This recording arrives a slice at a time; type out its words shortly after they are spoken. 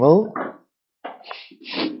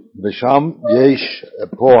ושם יש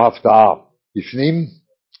פה הפתעה בפנים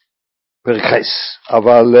פרק חס,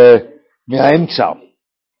 אבל מהאמצע,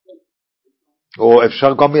 או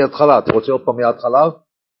אפשר גם מההתחלה. אתה רוצה עוד פעם מההתחלה?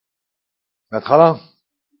 מההתחלה?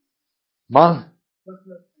 מה?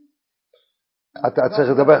 אתה צריך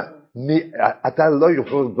לדבר, אתה לא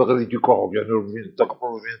יכול לדבר לי דיכוח, אתה כבר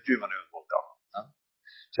מבין אותי ואני אומר אותך.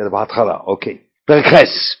 זה בהתחלה, אוקיי. פרק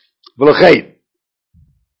חס, ולכן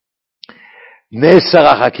נסר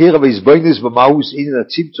החקירה והסבוינס במאוס אין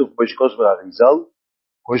הצמצום כמו שקוס והאריזל,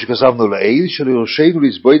 כמו שכסבנו לעיל, שלרשנו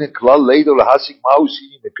לסבוין כלל לידו להסיק מאוס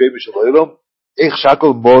אין מקיימה של אילום, איך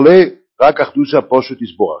שהכל מולה, רק אחדוס הפושט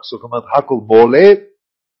יסבורך. זאת אומרת, הכל מולה,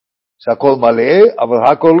 זה הכל מלא, אבל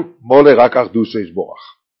הכל מולה רק אחדוס יסבורך.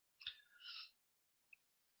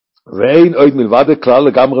 ואין עוד מלבד כלל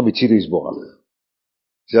לגמרי מצידו יסבורך.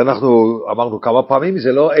 זה אנחנו אמרנו כמה פעמים,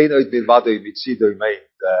 זה לא אין עוד מלבד מצידו ימיין,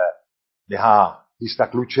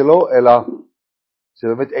 מההסתכלות שלו, אלא זה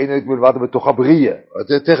באמת אין עוד מלבד בתוך הבריאה.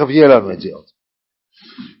 תכף יהיה לנו את זה עוד.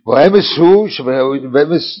 והאמס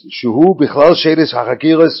שהוא בכלל שאלס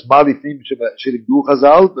החקירס מה לפנים שלמדו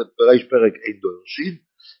חז"ל, בריש פרק אין דורשים,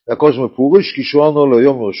 והכל שמפורש, כשואלנו לו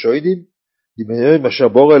יום ראשונים, אם אשר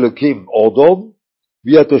בור אלוקים אורדום,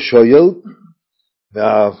 ואתה שואל,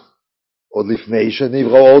 עוד לפני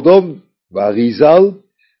שנברא אורדום, והריזל,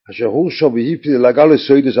 אשר הוא שווהיפי לגל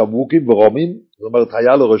לסוידס עמוקים ורומים, זאת אומרת,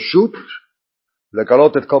 היה לו רשות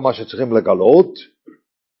לגלות את כל מה שצריכים לגלות,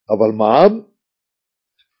 אבל מה?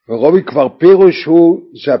 ורובי כבר פירוש הוא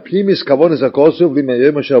שהפנימיס כבון את הכוסף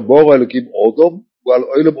למראה אשר בור אלוקים אורדום, ועל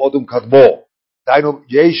אילם אורדום קדמו. דיינו,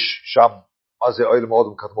 יש שם, מה זה אילם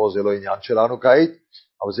אורדום קדמו, זה לא עניין שלנו כעת,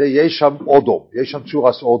 אבל זה יש שם אורדום, יש שם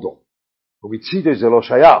צורס אורדום, ומצידו זה לא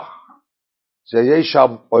שייך. זה יש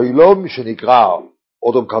שם אילום שנקרא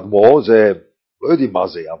אורדום קדמו, זה לא יודעים מה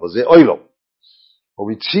זה, אבל זה אילום.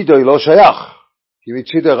 ומצידו לא שייך, כי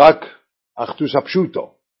מצידו רק אחדוס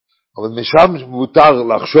הפשוטו. אבל משם מותר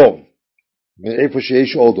לחשוב, מאיפה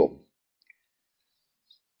שיש אורדום.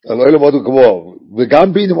 על אילום אורדום קדמו,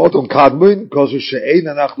 וגם בין אורדום קדמון, כזו שאין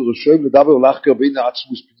אנחנו רשויים לדבר ולחקר בין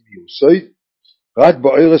העצמוס פנימיוס, רק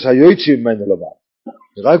בארץ היוצאים ממנו לבד.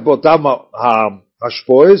 רק באותם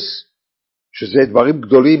השפועס, שזה דברים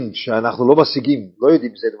גדולים שאנחנו לא משיגים, לא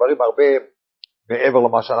יודעים, זה דברים הרבה מעבר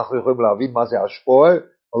למה שאנחנו יכולים להבין מה זה השפוע,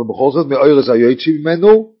 אבל בכל זאת מארץ היוצאים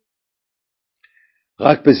ממנו,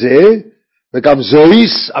 רק בזה, וגם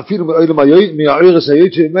זויס, אפילו מארץ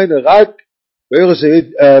היוצאים ממנו,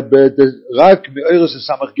 רק מארץ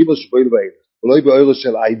הסמך גימל שפועל בהם, ולא בארץ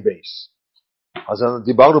של עין בייס. אז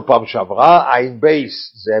דיברנו פעם שעברה, עין בייס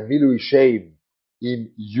זה מילוי שם עם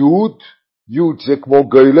יוד, יוד זה כמו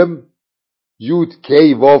גולם, יוד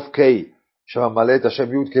קי ווב קי, שממלא את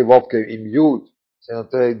השם יוד קי ווב קי עם יוד, זה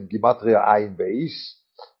נותן גימטריה עין בייס,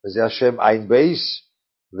 וזה השם עין בייס,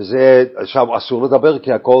 וזה שם אסור לדבר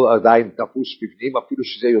כי הכל עדיין תפוס בפנים, אפילו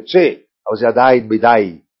שזה יוצא, אבל זה עדיין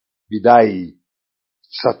מדי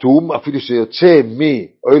סתום, אפילו שזה יוצא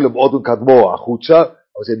מאילום אורדום קדמו החוצה,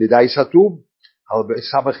 אבל זה מדי סתום, אבל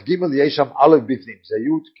בסמך ג' יש שם א' בפנים, זה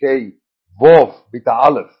יוד קי ווב מיתה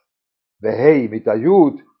א' והי מיתה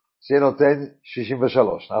יוד, זה נותן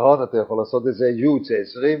 63, נכון? אתה יכול לעשות את זה, יוד זה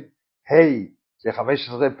 20, ה' זה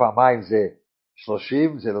 15, פעמיים זה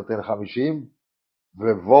 30, זה נותן 50,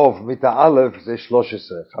 וווב מיתה א' זה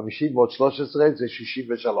 13, 50 ועוד 13 זה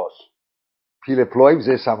 63, פילה פלואים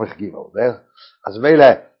זה סמך ג', אז מילא,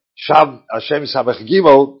 שם השם סמך ג',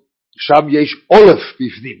 שם יש אולף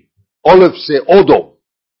בפנים, אולף זה אודום,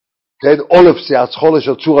 כן? אולף זה הצחולה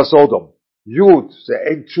של צורס אודום, יוד זה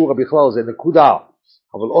אין צורה בכלל, זה נקודה,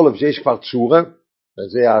 אבל אולף שיש כבר צורה,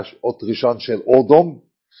 וזה האות ראשון של אודום,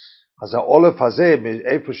 אז האולף הזה,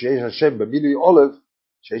 איפה שיש השם במילוי אולף,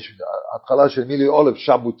 שיש התחלה של מילוי אולף,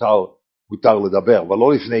 שם מותר לדבר, אבל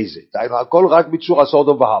לא לפני זה. דיינו, הכל רק בצורה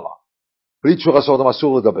סודום והלאה. בלי צורה סודום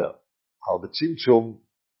אסור לדבר. אבל בצמצום,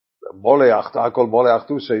 מולח, הכל מולח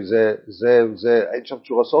תוסי, זה, אין שם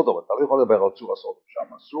צורה סודום, אתה לא יכול לדבר על צורה סודום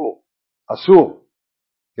שם, אסור,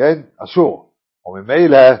 כן? אסור.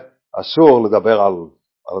 וממילא, אסור לדבר על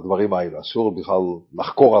הדברים האלה, אסור בכלל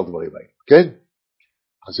לחקור על הדברים האלה, כן?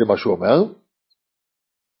 אז זה מה שהוא אומר.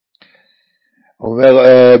 הוא אומר,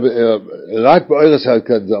 רק בארץ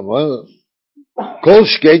הקדמה, כל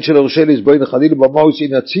שכן של הרשה לסבוין חלילה במאוס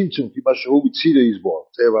אין הצמצום, כי מה שהוא מצידו יסבור,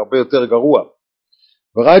 זה הרבה יותר גרוע.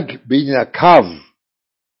 ורק בעניין הקו,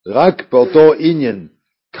 רק באותו עניין,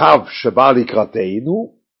 קו שבא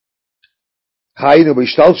לקראתנו, היינו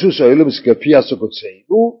בהשתלשוס האילום כפי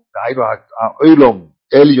הסוקוצנו, היינו האילום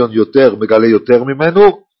עליון יותר מגלה יותר ממנו,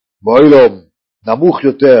 והאילום נמוך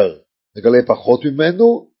יותר מגלה פחות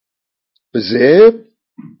ממנו, וזה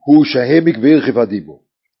הוא שהם מגביר חיפה דיבור.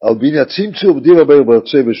 על בין הצמצום דיבר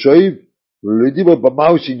ברצה ושויב, ולא דיבר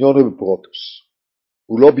במאוס עניונו בפרוטוס.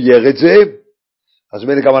 הוא לא בייר את זה, אז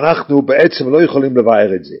מילא גם אנחנו בעצם לא יכולים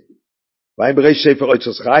לבאר את זה. ואם בראש ספר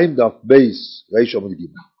אוצר חיים, דף בייס, ראש עומד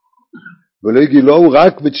גימל. ולא גילו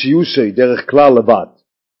רק מציוסי דרך כלל לבד.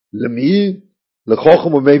 למי?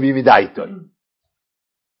 לחוכם ומי מדייטוי.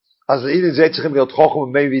 אז הנה זה צריכים להיות חוכם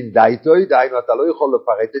ומי מדייטוי, דהיינו אתה לא יכול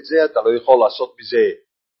לפרט את זה, אתה לא יכול לעשות מזה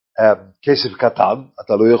כסף קטן,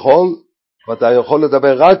 אתה לא יכול, ואתה יכול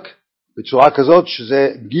לדבר רק בצורה כזאת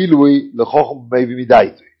שזה גילוי לחוכם ומי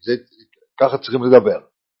מדייטוי. ככה צריכים לדבר.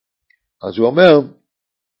 אז הוא אומר,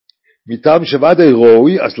 מטעם שוודאי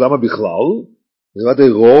ראוי, אז למה בכלל? שוודאי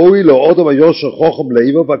ראוי לא עוד היושר חוכם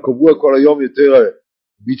לאימא והקבוע כל היום יותר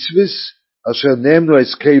מצווס, אשר נאמנו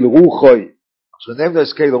אסקייל רוחוי, אשר נאמנו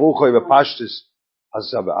אסקייל רוחוי בפשטס,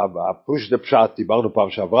 אז הפוש דפשט, דיברנו פעם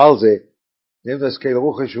שעברה על זה, נאמנו אסקייל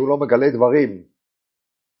רוחוי שהוא לא מגלה דברים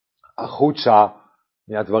החוצה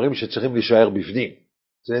מהדברים שצריכים להישאר בפנים.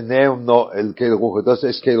 זה נאמנו אסקייל רוחוי, זה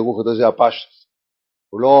אסקייל רוחוי, זה הפשטס.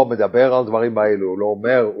 הוא לא מדבר על דברים האלו, הוא לא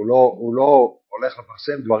אומר, הוא לא הולך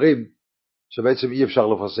לפרסם דברים שבעצם אי אפשר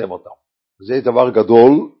לפרסם אותם. זה דבר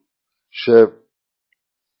גדול,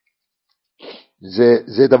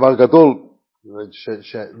 זה דבר גדול,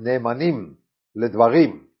 שנאמנים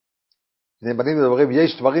לדברים,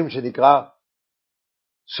 יש דברים שנקרא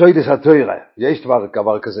סוידס התוירה, יש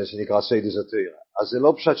דבר כזה שנקרא סוידס התוירה. אז זה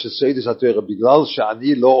לא פשוט שסוידס התוירה, בגלל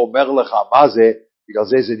שאני לא אומר לך מה זה, בגלל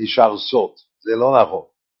זה נשאר סוד. זה לא נכון.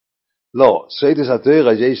 לא, סוידס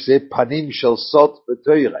התוירה, יש זה פנים של סוד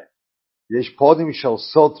בתוירה. יש פנים של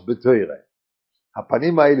סוד בתוירה.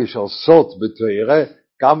 הפנים האלה של סוד בתוירה,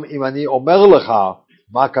 גם אם אני אומר לך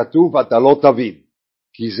מה כתוב, אתה לא תבין.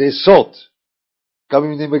 כי זה סוד. גם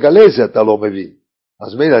אם אני מגלה זה, אתה לא מבין.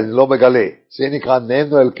 אז מילה, אני לא מגלה. זה נקרא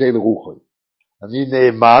נאמנו אל קהל רוחי. אני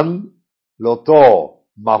נאמן לאותו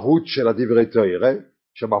מהות של הדברי תוירה,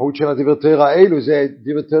 שהמהות של הדברי תוירה האלו זה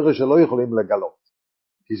דברי תוירה שלא יכולים לגלות.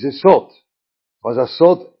 כי זה סוד. אז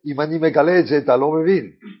הסוד, אם אני מגלה את זה, אתה לא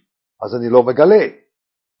מבין. אז אני לא מגלה.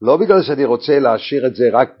 לא בגלל שאני רוצה להשאיר את זה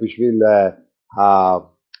רק בשביל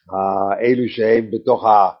האלו שהם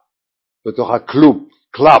בתוך הקלוב,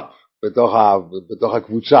 בתוך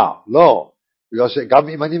הקבוצה. לא. בגלל שגם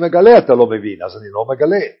אם אני מגלה, אתה לא מבין. אז אני לא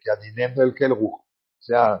מגלה, כי אני נאמנו אל קהל רוחי.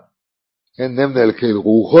 זה נאמנו אל קהל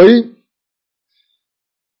רוחי.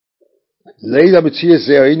 לילה מציע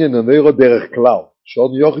זה העניין הנוירו דרך כלל.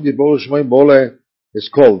 שעוד יוחד יתבור שמיים בולה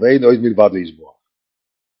אסכול, ואין עוד מלבד להסבור.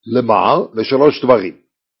 למה? לשלוש דברים.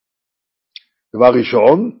 דבר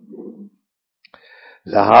ראשון,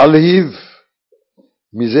 להלהיב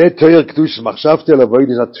מזה תויר קדוש מחשבתי לבוא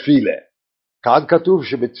את התפילה. כאן כתוב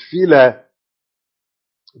שבתפילה,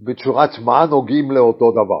 בצורת מה נוגעים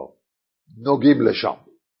לאותו דבר. נוגעים לשם.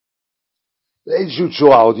 באיזושהי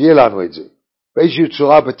צורה, עוד יהיה לנו את זה. באיזושהי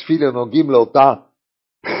צורה בתפילה נוגעים לאותה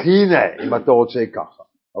תחינה, אם אתה רוצה ככה.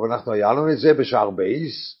 אבל אנחנו היה לנו את זה בשער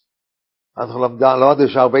בייס, אנחנו למדנו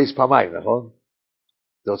שער בייס פעמיים, נכון?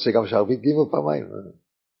 אתה רוצה גם שער בית גימל פעמיים?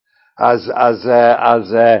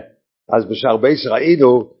 אז בשער בייס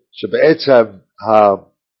ראינו שבעצם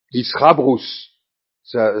היסחברוס,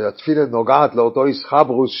 התפילה נוגעת לאותו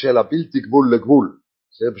היסחברוס של הבלתי גבול לגבול.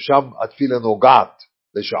 זה שם התפילה נוגעת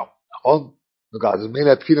לשם, נכון? נוגעת. אז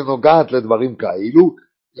מילה התפילה נוגעת לדברים כאלו,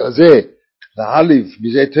 זה להליב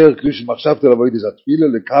מזה יותר קדוש מחשבתי לבוא את התפילה,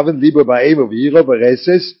 לכוון ליבה באימה ואירה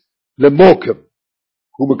ברסס, למוקם.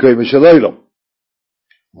 הוא מקיים של אילום.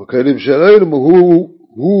 מקיים של אילום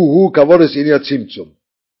הוא כבוד עשיני הצמצום.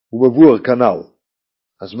 הוא מבואר כנל.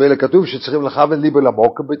 אז מילה כתוב שצריכים לכוון ליבה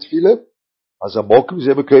למוקם בתפילה, אז המוקם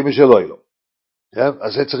זה מקיים של אילום.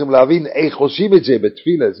 אז זה צריכים להבין איך עושים את זה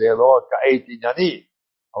בתפילה, זה לא כעת ענייני.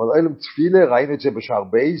 אבל אילום תפילה, ראינו את זה בשער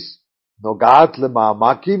בייס, נוגעת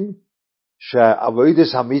למעמקים, שהעבודת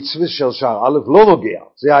המצווה של שער א' לא נוגע.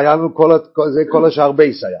 זה היה לנו זה כל השער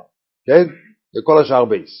בייס היה. כן? זה כל השער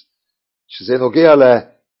בייס. שזה נוגע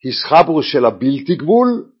להסחברוס של הבלתי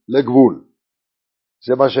גבול לגבול.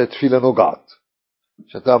 זה מה שתפילה נוגעת.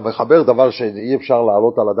 שאתה מחבר דבר שאי אפשר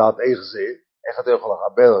לעלות על הדעת איך זה, איך אתה יכול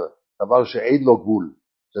לחבר דבר שאין לו גבול.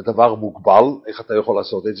 זה דבר מוגבל, איך אתה יכול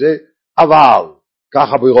לעשות את זה. אבל,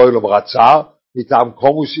 ככה ברוילום רצה, מטעם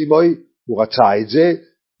קומוס אימוי, הוא רצה את זה,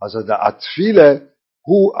 אז התפילה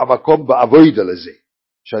הוא המקום בעבודה לזה,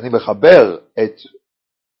 שאני מחבר את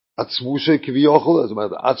עצמוסי כביכול, זאת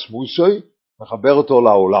אומרת עצמוסי, מחבר אותו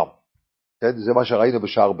לעולם. כן? זה מה שראינו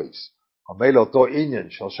בשער בייס. המילא אותו עניין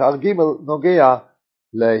של שער ג' נוגע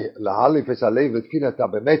להליף את הלב ותפילה, אתה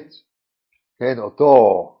באמת, כן, אותו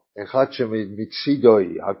אחד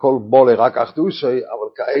שמצידוי הכל מולה רק אחדושי, אבל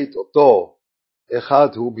כעת אותו אחד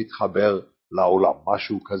הוא מתחבר לעולם,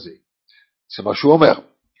 משהו כזה. זה מה שהוא אומר.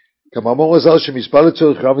 כמאמור הזר שמספר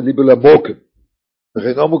לצורך רב ליבו למוקם,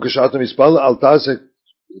 וכן אומר כשאתה מספר אל תעשה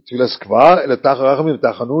תפילס קבע, אלא תחר רחמים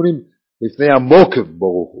ותחנונים לפני המוקם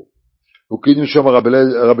ברוך הוא. וקידים שם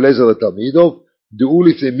רב אליעזר לתלמידו, דעו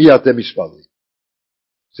לפני מי אתם מספרים.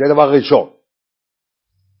 זה דבר ראשון.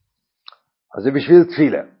 אז זה בשביל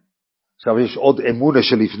תפילה. עכשיו יש עוד אמונה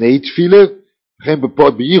שלפני תפילה, וכן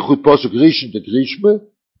בייחוד פוסק ראשון דגרישמה,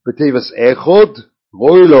 בטבעס אחד,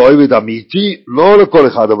 רואי לאוהב אמיתי, לא לכל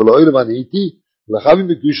אחד, אבל לאוהב אמיתי, ולחבים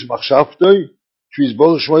בקריש מחשבתוי,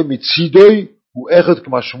 שיסבור שמוי מצידוי, הוא אחד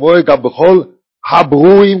כמו שמוי גם בכל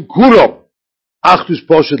הברואים כולם. אחדוס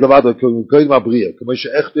פושט לבד, קודם הבריאה, כמו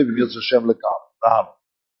שאחדוי וברצה שם לקם.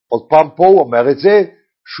 עוד פעם פה הוא אומר את זה,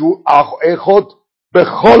 שהוא אחד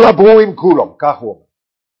בכל הברואים כולם, כך הוא אומר.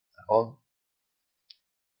 נכון?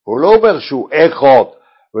 הוא לא אומר שהוא אחד,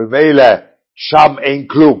 ומילא שם אין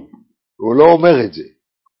כלום. הוא לא אומר את זה.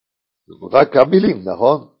 זה רק המילים,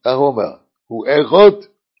 נכון? כך הוא אומר. הוא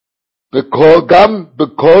אחד גם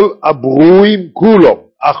בכל הברואים כולם,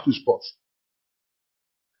 אחדוס פושט.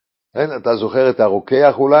 אתה זוכר את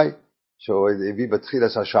הרוקח אולי, שהוא הביא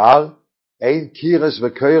בתחילת השער, אין קירס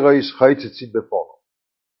וקיירס חייצצים בפונו.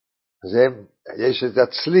 אז יש את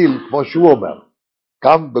הצליל, כמו שהוא אומר,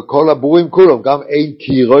 גם בכל הברואים כולם, גם אין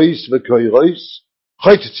קירס וקיירס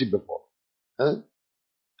חייצצים בפונו.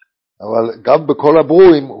 אבל גם בכל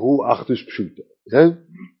הברואים הוא אחדוס פשוטו.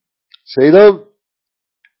 בסדר?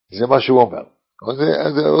 זה מה שהוא אומר.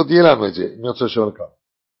 אז עוד יהיה לנו את זה, אם יוצא שם לכאן.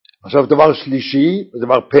 עכשיו דבר שלישי, זה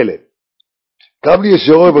דבר פלא. גם לי יש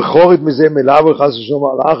יורא וחורת מזה מלאו וחס ושום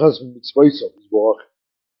על אחס ומצווי סוף, סבורך.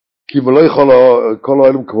 כי אם לא יכול כל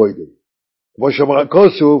העולם כבוידם. כמו שאומר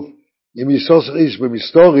הכוסוף, אם יסוס איש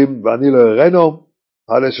במסתורים ואני לא ארנום,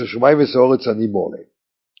 על אשר שמיים וסעורץ אני מולה.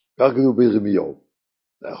 כך כתוב בירמיהו.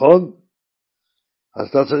 נכון? אז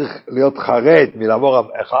אתה צריך להיות חרד מלעבור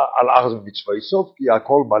על אחס ומצווי סוף, כי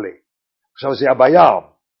הכל מלא. עכשיו זה הבעיה.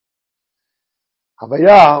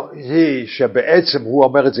 הבעיה היא שבעצם הוא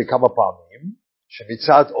אומר את זה כמה פעמים,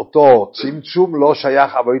 שמצד אותו צמצום לא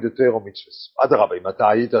שייך עבודת תורה ומצוות. אדרבה, אם אתה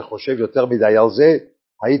היית חושב יותר מדי על זה,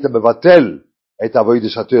 היית מבטל את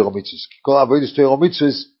עבודת תורה ומצוות. כי כל עבודת תורה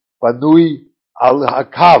ומצוות בנוי על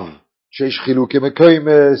הקו, שיש חילוקי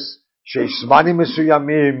מקומות, שיש זמנים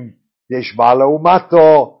מסוימים, יש מעלה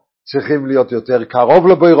ומטה, צריכים להיות יותר קרוב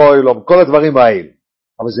לבורא עולם, כל הדברים האלה.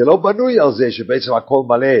 אבל זה לא בנוי על זה שבעצם הכל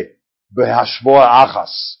מלא בהשבוע אחס.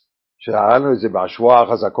 שראינו את זה בהשבוע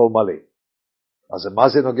אחס הכל מלא. אז מה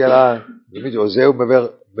זה נוגע לה? זה הוא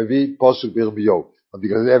מביא פוסק בירמיהו.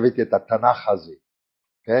 ובגלל זה הבאתי את התנ"ך הזה.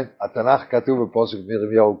 כן? התנ"ך כתוב בפוסק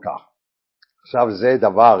בירמיהו כך. עכשיו זה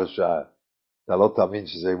דבר שאתה לא תאמין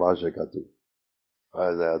שזה מה שכתוב.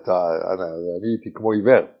 אני הייתי כמו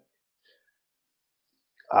עיוור.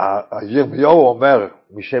 ירמיהו אומר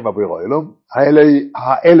משם הבורא עולם,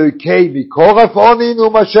 האלוקי מקורף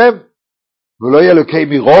עונינו משם, ולא אלוקי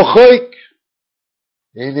מרוחק.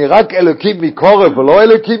 הנה רק אלוקים מקורב ולא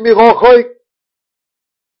אלוקים מרוחק.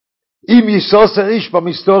 אם יסוסר איש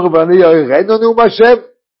במסתור ואני ירנו נאום השם,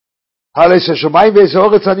 הרי ששמיים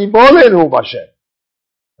וארץ אני מולה נאום השם.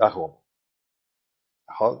 נכון.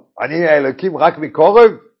 נכון? אני אלוקים רק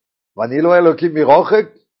מקורב ואני לא אלוקים מרוחק.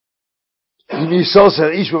 אם יסוסר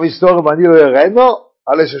איש במסתור ואני לא ירנו,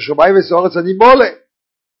 הרי ששמיים וארץ אני מולה.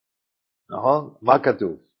 נכון? מה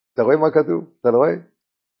כתוב? אתה רואה מה כתוב? אתה רואה?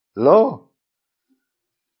 לא.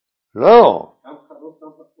 לא.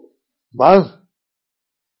 מה?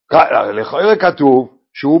 לכאורה כתוב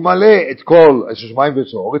שהוא מלא את כל השמיים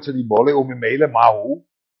והארץ אני מולה, וממילא מה הוא?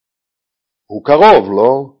 הוא קרוב,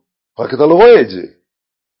 לא? רק אתה לא רואה את זה.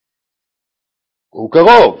 הוא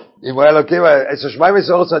קרוב. אם הוא היה לוקח את השמיים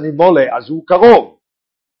והארץ אני מולה, אז הוא קרוב.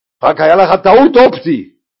 רק היה לך טעות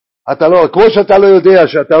אופטי. אתה לא, כמו שאתה לא יודע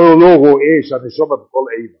שאתה לא רואה שהנשמה בכל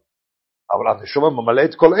עבר. אבל הנשמה ממלא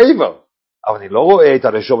את כל עבר. אבל אני לא רואה את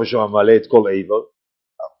הנשמה שממלא את כל עבר.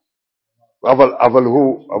 אבל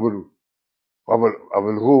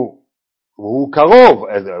הוא קרוב.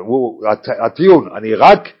 הוא הטיעון.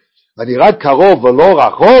 אני רק קרוב ולא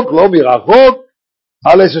רחוק, לא מרחוק.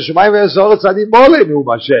 על השמיים והארץ אני מולה נאום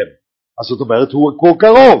השם. אז זאת אומרת הוא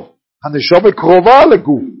קרוב. הנשמה קרובה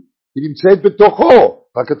לגוף. היא נמצאת בתוכו.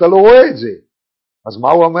 רק אתה לא רואה את זה. אז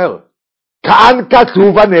מה הוא אומר? כאן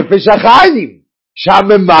כתוב הנפש החיים.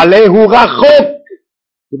 שהממלא הוא רחוק.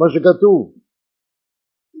 זה מה שכתוב.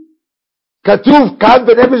 כתוב כאן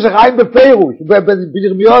בנפש החיים בפירוש.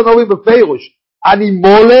 בירמיהו אומרים בפירוש. אני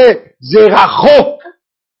מולה זה רחוק.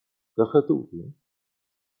 זה כתוב.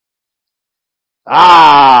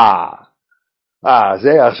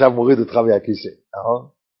 זה עכשיו מוריד אותך מהכיסא, נכון?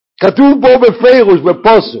 כתוב בו בפירוש,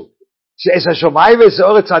 בפוסוק, שאס השמיים ואס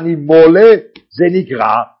הארץ אני מולה, זה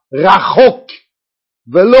נקרא רחוק,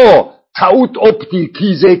 ולא טעות אופטי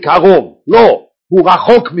כי זה קרוב, לא, הוא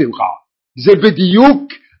רחוק ממך, זה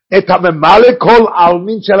בדיוק את הממלא כל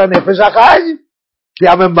אלמין של הנפש החיים, כי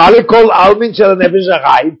הממלא כל אלמין של הנפש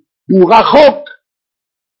החיים הוא רחוק,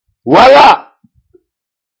 וואלה,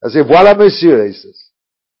 אז זה וואלה מסיר,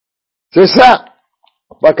 זה סע,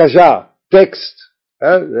 בבקשה, טקסט,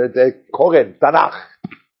 קורן, תנ"ך,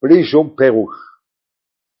 בלי שום פירוש,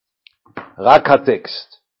 רק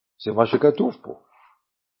הטקסט, זה מה שכתוב פה.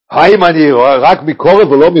 האם אני רק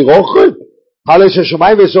מקורב ולא מרוחב? הרי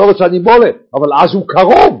ששמיים וארץ אני מולה, אבל אז הוא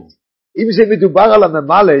קרוב. אם זה מדובר על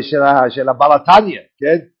הממלא של הבלתניה,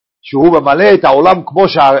 כן? שהוא ממלא את העולם כמו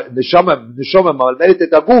שהנשמה ממלאת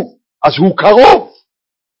את הגוף, אז הוא קרוב.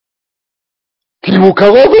 כי הוא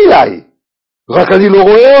קרוב אליי. רק אני לא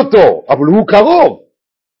רואה אותו, אבל הוא קרוב.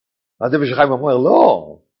 הנפש החיים אומר,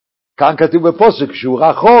 לא. כאן כתוב בפוסק שהוא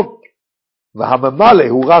רחוק, והממלא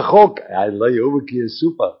הוא רחוק. לא יאומן כי יש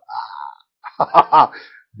סופר.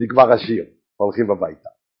 נגמר השיר, הולכים הביתה.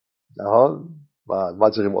 נכון? מה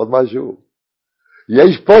צריכים עוד משהו?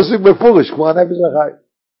 יש פוסק מפורש כמו הנפש החיים.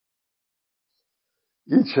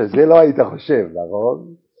 איצ'ה, זה לא היית חושב,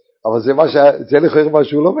 נכון? אבל זה לכאורה מה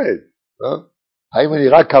שהוא לומד. האם אני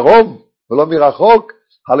רק קרוב ולא מרחוק?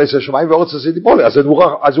 הרי ששמיים וארץ עשיתי מולה,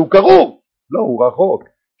 אז הוא קרוב. לא, הוא רחוק.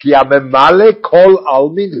 כי הממלא כל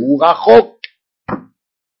אלמין הוא רחוק.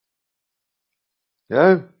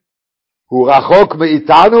 הוא רחוק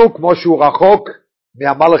מאיתנו כמו שהוא רחוק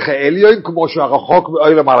מהמלך העליון, כמו שהוא רחוק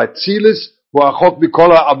מעולם האצילס, הוא רחוק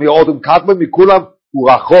מאודם קדמון, מכולם,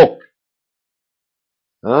 הוא רחוק.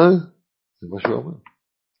 זה מה שהוא אומר.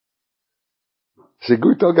 זה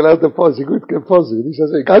gut gelernt פה, זה gut gepost,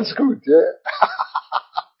 זה ganz gut,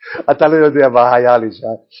 אתה לא יודע מה היה לי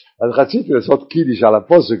שם, אז רציתי לעשות קידיש על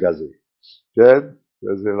הפוסק הזה, כן?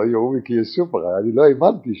 זה לא יאומן כי יש סופר, אני לא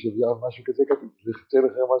האמנתי שמשהו כזה כתוב, זה חצי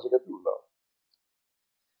לכם מה שכתוב, לא.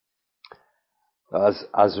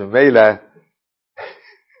 אז ממילא,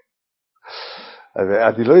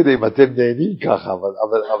 אני לא יודע אם אתם נהנים ככה,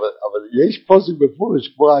 אבל יש פוסק בפורש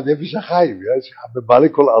כמו הנפש החיים, ממלא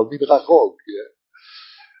כל אלמין רחוק,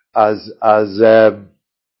 אז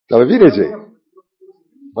אתה מבין את זה?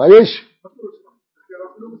 מה יש?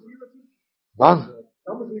 מה?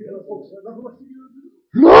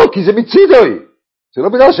 לא, כי זה מצידוי, זה לא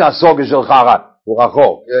בגלל שהסוגה שלך הוא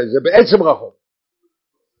רחוק, זה בעצם רחוק.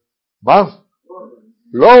 מה?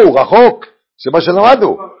 לא, הוא רחוק, זה מה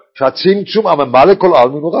שלמדנו, שהצמצום הממלא כל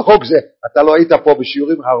אלמין הוא רחוק, אתה לא היית פה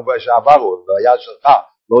בשיעורים שעברו, והיה שלך,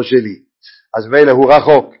 לא שלי, אז מילא הוא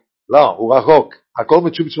רחוק, לא, הוא רחוק, הכל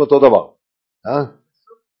מצומצם אותו דבר.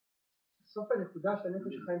 סוף הנקודה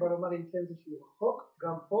שהנפש החיים בא לומר אם כן זה שהוא רחוק,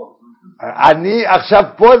 גם פה? אני עכשיו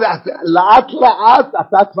פה, לאט לאט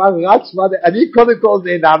אתה כבר רץ, אני קודם כל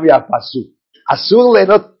נהנה מהפסוק. אסור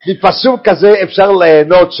ליהנות, מפסוק כזה אפשר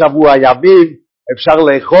ליהנות שבוע ימים, אפשר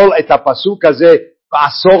לאכול את הפסוק הזה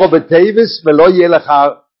בעשור בטייבס, ולא יהיה לך,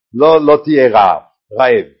 לא תהיה רעב,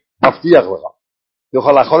 מבטיח לך. אתה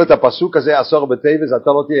יכול לאכול את הפסוק הזה עשור בטייבס, אתה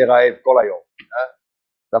לא תהיה רעב כל היום.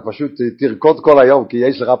 אתה פשוט תרקוד כל היום, כי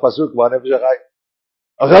יש לך פסוק כמו הנפש החיים.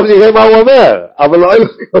 עכשיו נראה מה הוא אומר, אבל לא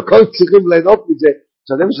הכל צריכים ליהנות מזה,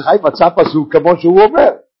 שהנפש החיים מצא פסוק כמו שהוא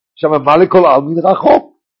אומר, שממלא כל אלמין רחוק.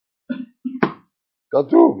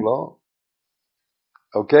 כתוב, לא?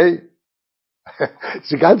 אוקיי?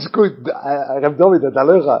 זה ganz gut, רב דוד, אתה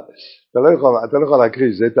לא יכול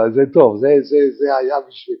להקריא, זה טוב, זה היה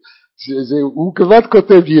בשביל, הוא כמעט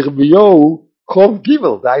כותב ירמיהו, חוב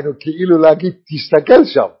גימל, דהיינו כאילו להגיד, תסתכל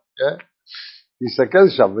שם, תסתכל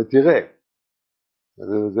שם ותראה,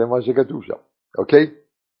 זה מה שכתוב שם, אוקיי?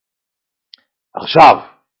 עכשיו,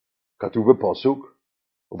 כתוב בפסוק,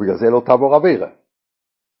 ובגלל זה לא תעבור עבירה,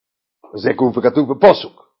 זה כתוב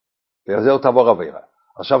בפסוק, בגלל זה לא תעבור עבירה,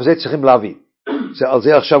 עכשיו זה צריכים להבין, על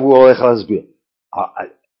זה עכשיו הוא הולך להסביר,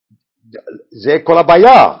 זה כל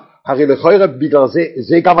הבעיה, הרי לכאורה בגלל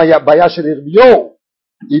זה גם הבעיה של ירמיהו,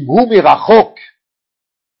 אם הוא מרחוק,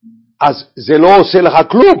 אז זה לא עושה לך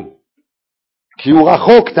כלום, כי הוא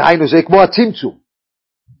רחוק, תהיינו, זה כמו הצמצום.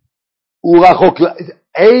 הוא רחוק,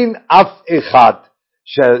 אין אף אחד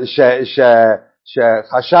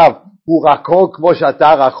שחשב, הוא רחוק כמו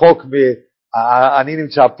שאתה רחוק, אני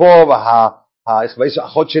נמצא פה,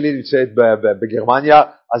 והאחות שלי נמצאת בגרמניה,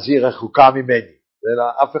 אז היא רחוקה ממני.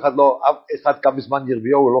 אף אחד כמה זמן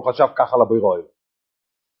ירמיהו, הוא לא חשב ככה לבירואים.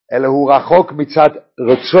 אלא הוא רחוק מצד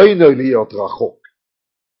רצונו להיות רחוק.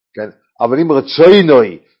 כן? אבל אם רצונו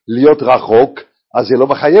להיות רחוק, אז זה לא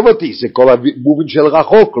מחייב אותי, זה כל המובן של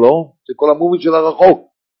רחוק, לא? זה כל המובן של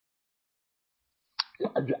הרחוק.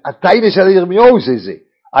 הטיינה של ירמיהו זה.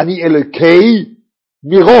 אני אלוקי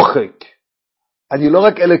מרוחק. אני לא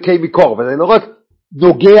רק אלוקי מקרוב, אני לא רק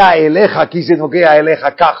נוגע אליך כי זה נוגע אליך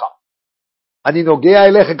ככה. אני נוגע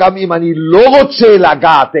אליך גם אם אני לא רוצה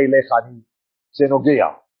לגעת אליך, זה נוגע.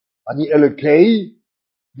 אני אלוקי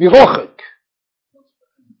מרוחק.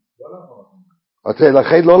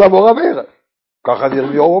 לכן לא לעבור עבירה. ככה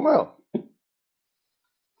ירמיהו אומר.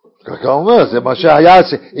 ככה הוא אומר, זה מה שהיה,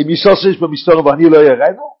 אם יסוס יש במסתור ואני לא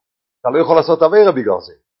יראנו, אתה לא יכול לעשות עבירה בגלל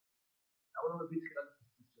זה.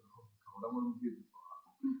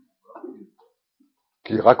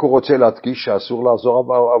 כי רק הוא רוצה להדגיש שאסור לעזור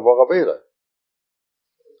עבור עבירה.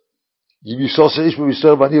 אם יסוס יש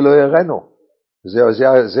במסתור ואני לא יראנו,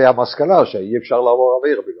 זה המסקנה שאי אפשר לעבור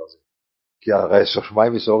עבירה בגלל זה. כי הרי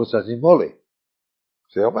שמיים וסורת זה נמולה.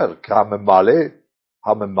 זה אומר, כי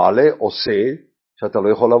הממלא עושה שאתה לא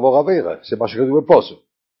יכול לעבור עבירה. זה מה שכתוב בפוסק.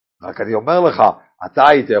 רק אני אומר לך, אתה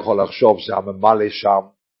היית יכול לחשוב שהממלא שם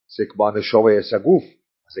זה כמו הנשמה יש הגוף.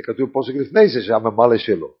 זה כתוב בפוסק לפני זה שהממלא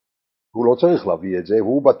שלו. הוא לא צריך להביא את זה,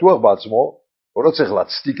 הוא בטוח בעצמו, הוא לא צריך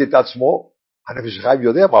להצדיק את עצמו. הנפש החיים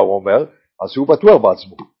יודע מה הוא אומר, אז הוא בטוח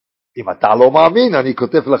בעצמו. אם אתה לא מאמין, אני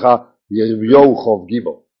כותב לך ירמיהו חוב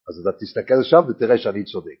גימו. אז אתה תסתכל שם ותראה שאני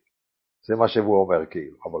צודק. זה מה שהוא אומר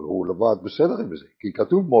כאילו, אבל הוא לבד בסדר עם זה, כי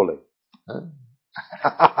כתוב מולה.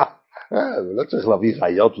 הוא לא צריך להביא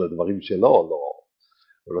חיות לדברים שלו, לא.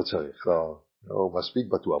 הוא לא צריך, לא. הוא מספיק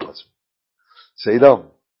בטוח בעצמו. בסדר?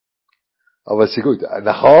 אבל סיגות,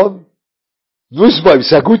 נכון? נוסבוים,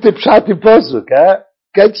 סגותם פשטים פוסק,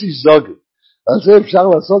 כן שיזוגו. על זה אפשר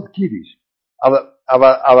לעשות קידיש. אבל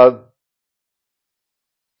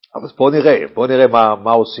בוא נראה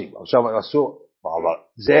מה עושים. עכשיו אסור, אבל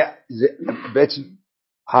זה בעצם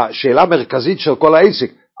השאלה המרכזית של כל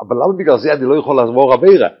העסק. אבל למה בגלל זה אני לא יכול לעבור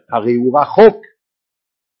עבירה? הרי הוא רחוק.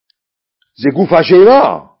 זה גוף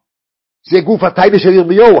השאלה. זה גוף הטיינה של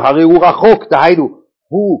ירמיהו, הרי הוא רחוק. דהיינו,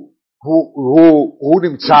 הוא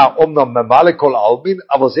נמצא אומנם ממלא כל העלמין,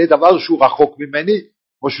 אבל זה דבר שהוא רחוק ממני,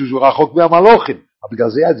 או שהוא רחוק מהמלוכים. אבל בגלל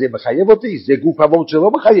זה מחייב אותי, זה גוף המורט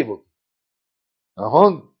שלא מחייב אותי.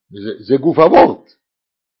 נכון? זה גוף המורט.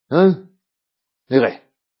 נראה.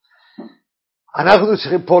 אנחנו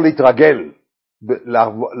צריכים פה להתרגל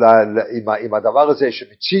עם הדבר הזה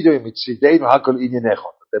שמצידנו הכל עניינך.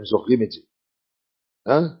 אתם זוכרים את זה.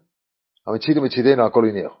 מצידנו הכל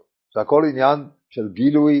עניינך. זה הכל עניין של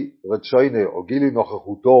גילוי רצונו או גילוי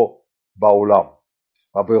נוכחותו בעולם.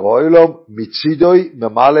 הברואלום מצידוי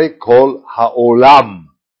ממלא כל העולם.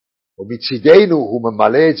 ומצידנו הוא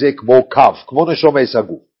ממלא את זה כמו קו, כמו נשמה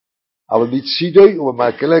סגור. אבל מצידוי הוא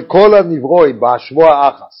ממלא כל הנברואים בשבוע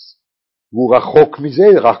האחס. הוא רחוק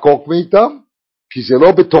מזה, רחוק מאיתם, כי זה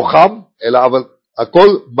לא בתוכם, אלא אבל הכל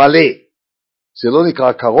מלא. זה לא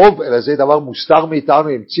נקרא קרוב, אלא זה דבר מוסתר מאיתנו,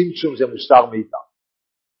 עם צמצום זה מוסתר מאיתנו.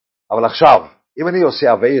 אבל עכשיו, אם אני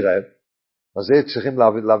עושה עבירה, אז זה צריכים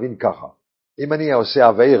להבין ככה. אם אני עושה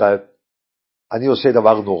עבירה, אני עושה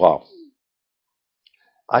דבר נורא.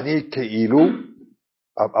 אני כאילו,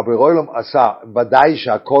 הברואלום עשה, ודאי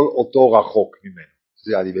שהכל אותו רחוק ממנו.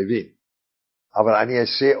 זה אני מבין. אבל אני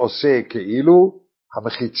עושה כאילו,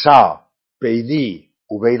 המחיצה ביני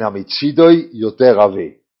ובין המצידוי יותר רבה.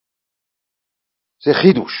 זה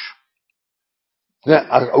חידוש.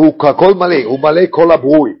 הוא הכל מלא, הוא מלא כל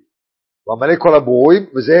הברואים. הוא מלא כל הברואים,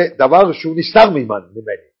 וזה דבר שהוא נסתר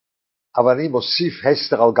ממני. אבל אני מוסיף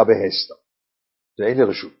הסתר על גבי הסתר. זה אין לי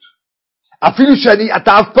רשות. אפילו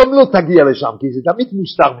אתה אף פעם לא תגיע לשם, כי זה תמיד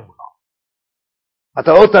מוסתר ממך.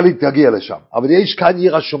 אתה לא תגיע לשם. אבל יש כאן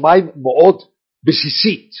עיר השמיים מאוד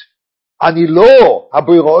בסיסית. אני לא,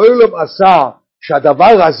 הברואלום עשה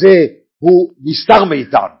שהדבר הזה הוא נסתר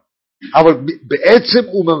מאיתנו. אבל בעצם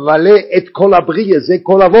הוא ממלא את כל הבריאה, זה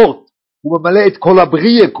כל אבות. הוא ממלא את כל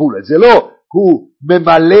הבריאה כולה. זה לא, הוא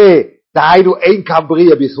ממלא, דהיינו אין כאן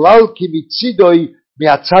בריאה בכלל, כי מצידוי,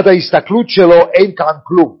 מהצד ההסתכלות שלו, אין כאן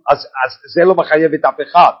כלום. אז זה לא מחייב את אף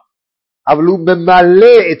אחד. אבל הוא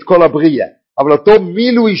ממלא את כל הבריאה. אבל אותו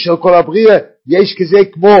מילוי של כל הבריאה, יש כזה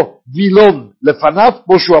כמו וילון לפניו,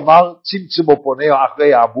 כמו שהוא אמר, צמצמו פונה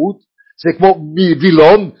אחרי העמוד, זה כמו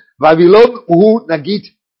וילון, והוילון הוא נגיד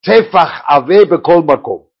טפח עבה בכל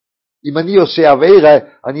מקום. אם אני עושה עבירה,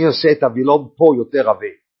 אני עושה את הוילון פה יותר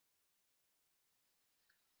עבה.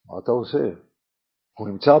 מה אתה עושה? הוא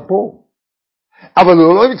נמצא פה. אבל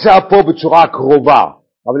הוא לא נמצא פה בצורה קרובה.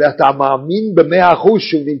 אבל אתה מאמין ב100%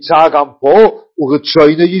 שהוא נמצא גם פה,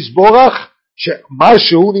 ורצונו יסבורך, שמה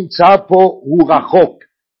שהוא נמצא פה הוא רחוק.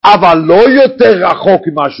 אבל לא יותר רחוק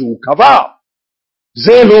ממה שהוא קבע.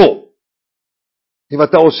 זה לא. אם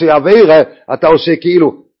אתה עושה עבירה, אתה עושה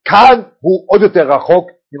כאילו, כאן הוא עוד יותר רחוק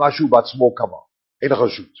ממה שהוא בעצמו קבע. אין לך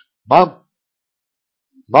רשות.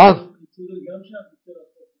 מה?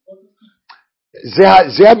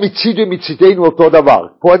 זה המצידו מצידנו אותו דבר.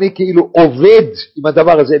 פה אני כאילו עובד עם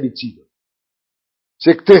הדבר הזה מצידו.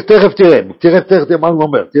 תכף תראה מה הוא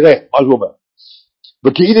אומר. תראה מה הוא אומר.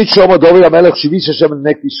 וכאינית שומע דוד המלך שביס השם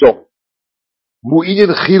לנק ניסום.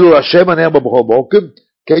 מועינין חילו השם הנר בבחור בוקם,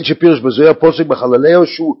 כן שפירש בזוהר פוסק בחללהו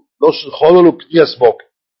שהוא לא חולו לו פני הסמוקם.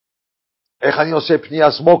 איך אני עושה פני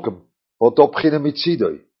הסמוקם? באותו בחינה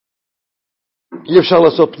מצידוי. אי אפשר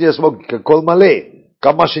לעשות פני הסמוקם, כי הכל מלא.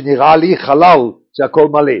 כמה שנראה לי חלל זה הכל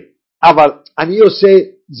מלא. אבל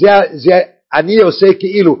אני עושה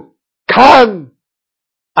כאילו, כאן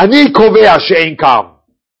אני קובע שאין כאן.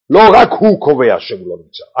 לא רק הוא קובע שהוא לא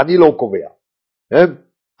נמצא, אני לא קובע.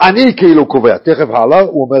 אני כאילו קובע, תכף הלאה,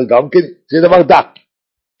 הוא אומר גם כן, זה דבר דק.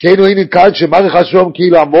 כן הוא הנה כאן שמערך השלום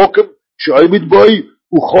כאילו המוקם, שעומד בוי,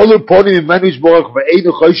 הוא חולו פונים ממנו יסבורך,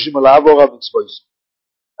 ואין חושים על העבור המצווה.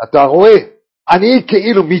 אתה רואה, אני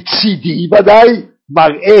כאילו מצידי ודאי,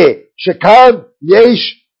 מראה שכאן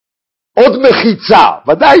יש עוד מחיצה,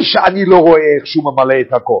 ודאי שאני לא רואה איך שהוא ממלא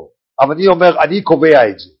את הכל, אבל אני אומר, אני קובע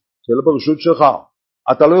את זה, זה לא ברשות שלך,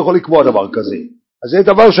 אתה לא יכול לקבוע דבר כזה, אז זה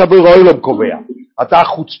דבר שהבורא העולם קובע, אתה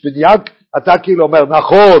חוצפניק, אתה כאילו אומר,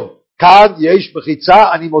 נכון, כאן יש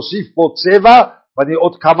מחיצה, אני מוסיף פה צבע, ואני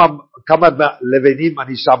עוד כמה לבנים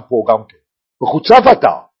אני שם פה גם כן, מחוצף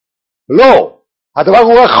אתה, לא, הדבר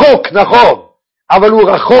הוא רחוק, נכון, אבל הוא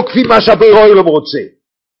רחוק כפי מה שהבורא העולם רוצה,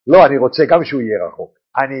 לא, אני רוצה גם שהוא יהיה רחוק,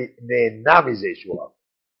 אני נהנה מזה שהוא רחוק,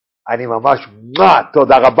 אני ממש,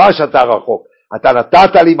 תודה רבה שאתה רחוק, אתה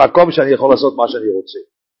נתת לי מקום שאני יכול לעשות מה שאני רוצה,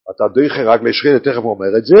 אתה דויכה רק לשכין, תכף הוא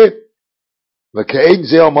אומר את זה, וכאין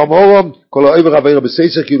זה הממורם, כל העבר עבר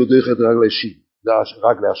בסייסר כאילו דויכה את רגלי שין,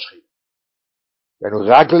 רגלי השכין,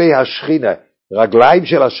 רגלי השכין, רגליים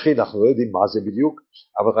של השכין, אנחנו לא יודעים מה זה בדיוק,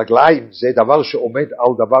 אבל רגליים זה דבר שעומד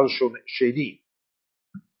על דבר שני,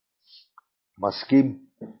 מסכים?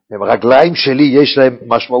 רגליים שלי יש להם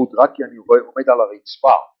משמעות רק כי אני עומד על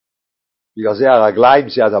הרצפה, בגלל זה הרגליים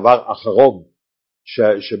זה הדבר האחרון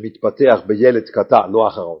שמתפתח בילד קטן, לא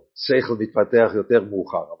אחרון, שכל מתפתח יותר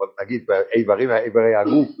מאוחר, אבל נגיד באיברי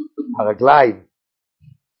הגוף, הרגליים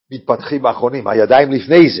מתפתחים האחרונים, הידיים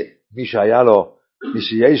לפני זה, מי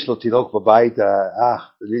שיש לו תינוק בבית,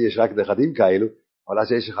 לי יש רק נכדים כאלו, אבל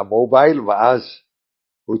אז יש לך מובייל ואז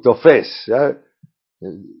הוא תופס,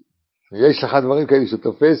 יש לך דברים כאלה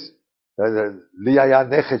שתופס, לי היה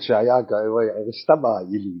נכד שהיה סתם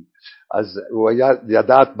יליד, אז הוא היה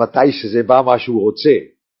ידעת מתי שזה בא מה שהוא רוצה,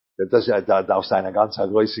 da auf seiner ganz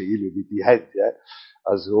große Ile wie die Hand,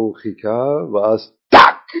 אז הוא חיכה ואז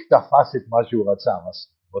טק תפס את מה שהוא רצה, אז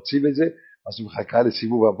מוצאים את זה, אז הוא מחכה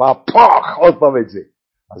לסיבוב הבא, פוח עוד פעם את זה,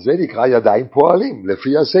 אז זה נקרא ידיים פועלים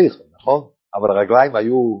לפי השכל, נכון? אבל הרגליים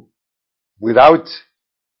היו without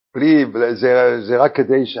בלי, זה רק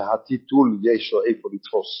כדי שהטיטול יש לו איפה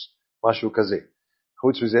לתפוס, משהו כזה.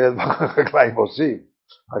 חוץ מזה, מה הרגליים עושים?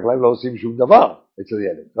 הרגליים לא עושים שום דבר אצל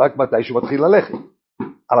ילד, רק מתי שהוא מתחיל ללכת,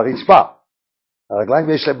 על הרצפה. הרגליים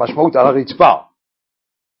יש להם משמעות על הרצפה.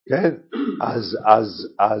 כן?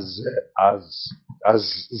 אז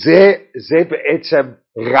זה בעצם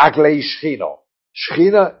רגלי שכינה.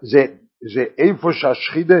 שכינה זה איפה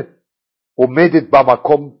שהשכינה עומדת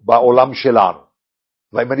במקום בעולם שלנו.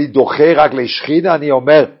 ואם אני דוחה רק לשכינה, אני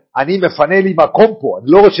אומר, אני מפנה לי מקום פה,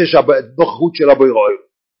 אני לא רוצה שהנוכחות של הבורא,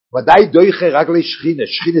 ודאי דוחה רק לשכינה,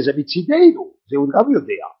 שכינה זה מצידנו, זה הוא גם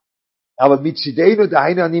יודע, אבל מצידנו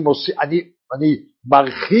דהיינו אני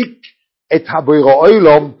מרחיק את הבורא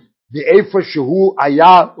עולם מאיפה שהוא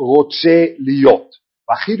היה רוצה להיות,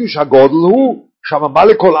 והחידוש הגודל הוא, שהממה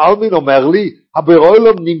לכל אלמין אומר לי, הבורא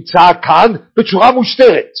עולם נמצא כאן בצורה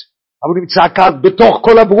מוסתרת, אבל הוא נמצא כאן בתוך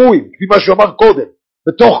כל הברואים, כפי מה שהוא אמר קודם,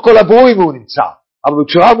 בתוך כל הברואים הוא נמצא, אבל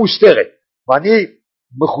בצורה מוסתרת, ואני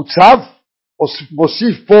מחוצף,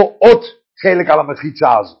 מוסיף פה עוד חלק על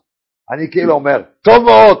המחיצה הזו. אני כאילו אומר, טוב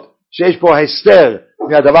מאוד שיש פה הסתר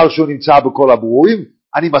מהדבר שהוא נמצא בכל הברואים,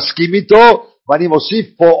 אני מסכים איתו, ואני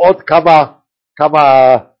מוסיף פה עוד כמה,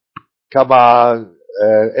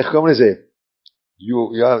 איך קוראים לזה?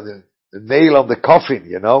 The nail on the coffin,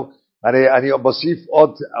 you know? אני מוסיף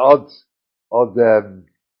עוד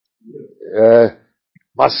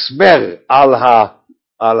מסמר על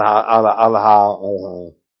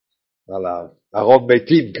הארון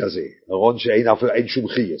מתים כזה, ארון שאין שום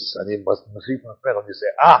חייס, אני מכניס מסמר, אני עושה,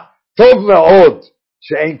 טוב מאוד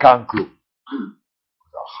שאין כאן כלום.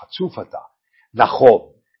 חצוף אתה. נכון,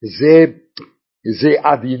 זה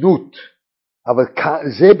עדינות, אבל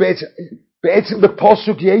זה בעצם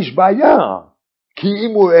בפוסוק יש בעיה, כי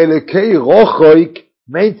אם הוא אלוקי רוחק,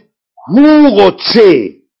 הוא רוצה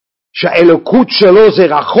שהאלוקות שלו זה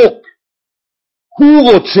רחוק.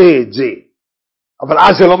 הוא רוצה את זה. אבל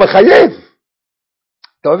אז זה לא מחייב.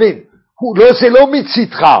 אתה מבין? זה לא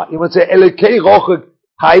מצדך. אם זה אלוקי רוחק,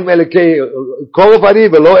 האם אלוקי קרוב אני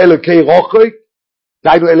ולא אלוקי רוחק,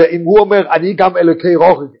 אם הוא אומר אני גם אלוקי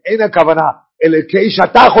רוחק, אין הכוונה אלוקי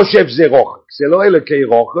שאתה חושב זה רוחק. זה לא אלוקי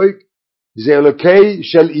רוחק, זה אלוקי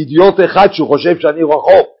של אידיוט אחד שהוא חושב שאני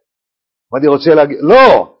רחוק. מה אני רוצה להגיד?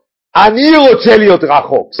 לא, אני רוצה להיות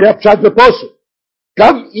רחוק. זה הפשט בפוסק.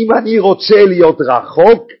 גם אם אני רוצה להיות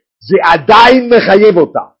רחוק, זה עדיין מחייב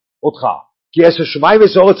אותך. כי יש השמיים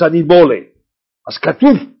וסורץ אני מולה. אז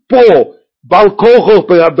כתוב פה, בעל כוחו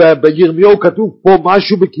בירמיהו כתוב פה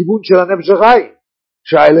משהו בכיוון של הנפש החיים.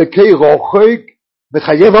 שהאלוקי רוחק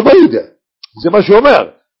מחייב עבודה. זה מה שהוא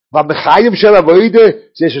אומר. והמחיים של עבודה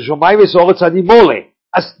זה ששמיים וסורץ אני מולה.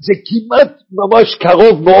 אז זה כמעט ממש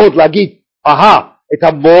קרוב מאוד להגיד, את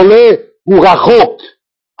המולה הוא רחוק,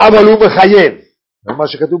 אבל הוא מחייב. זה מה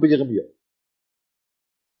שכתוב בירמיהו.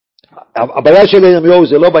 הבעיה של ירמיהו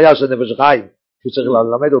זה לא בעיה של נפש החיים, שהוא צריך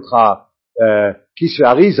ללמד אותך כיס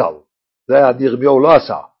ואריזל. זה ירמיהו לא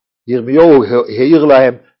עשה. ירמיהו העיר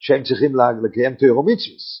להם שהם צריכים לקיים תורה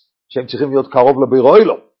ומצוות, שהם צריכים להיות קרוב לבירו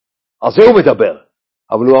אלוהים. על זה הוא מדבר.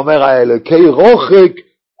 אבל הוא אומר, האלוקי רוחק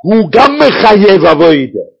הוא גם מחייב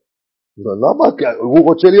עבודה. למה? הוא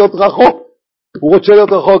רוצה להיות רחוק. הוא רוצה להיות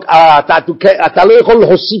רחוק. אתה לא יכול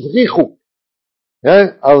להוסיף ריחוק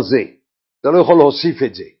על זה. אתה לא יכול להוסיף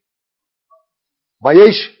את זה. מה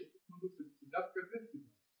יש?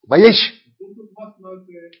 מה יש?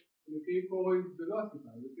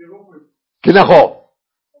 כי נכון.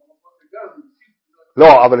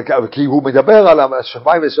 לא, אבל כי הוא מדבר על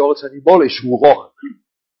השמיים וסורץ הנימולה שהוא רוחק.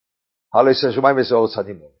 על השמיים וסורץ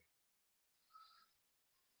הנימולה.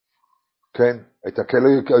 כן?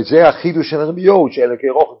 זה החידוש של ירמיהו, שאלוקי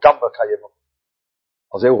רוחק גם מחייב.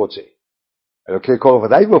 אז זה הוא רוצה. אלוקי קורב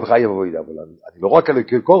ודאי הוא מחייב עבודה, אבל אני לא רק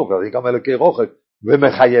אלוקי קורב, אני גם אלוקי רוחק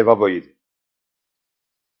ומחייב עבודה.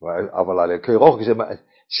 אבל אלוקי רוחק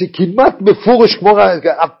זה כמעט מפורש כמו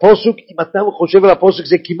הפוסק, אם אתה חושב על הפוסק,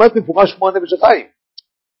 זה כמעט מפורש כמו הנפש החיים.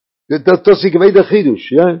 זה תוסיק ואיד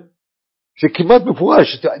החידוש, זה כמעט מפורש.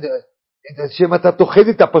 שאם אתה תאחד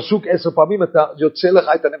את הפסוק 10 פעמים, אתה יוצא לך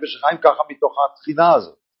את הנפש החיים ככה מתוך התחינה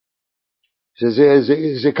הזאת.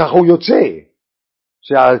 זה ככה הוא יוצא.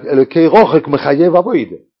 שאלוקי רוחק מחייב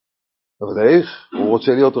עבודה. אבל איך? הוא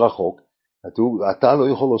רוצה להיות רחוק. אתה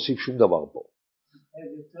לא יכול להוסיף שום דבר פה.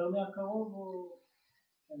 יותר מהקרוב או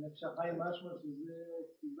הנפש החיים משהו שזה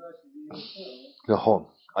סיבה שזה יותר? נכון.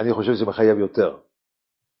 אני חושב שזה מחייב יותר.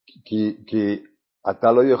 כי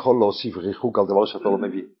אתה לא יכול להוסיף ריחוק על דבר שאתה לא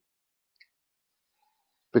מבין.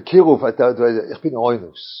 בקירוב, איך בין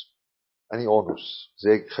אונוס? אני אונוס. זה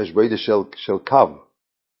חשבוידה של קו.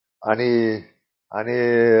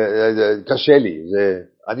 קשה לי,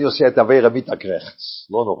 אני עושה את עבירה מתאקרחץ,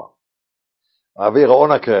 לא נורא. עבירה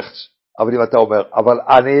אונה קרחץ, אבל אם אתה אומר, אבל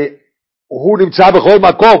הוא נמצא בכל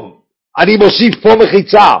מקום, אני מוסיף פה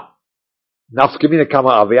מחיצה. נפקא מינה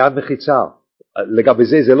כמה עבירה מחיצה. לגבי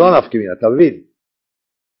זה לא נפקא מינה, אתה מבין?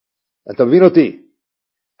 אתה מבין אותי?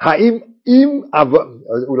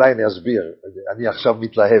 אולי אני אסביר, אני עכשיו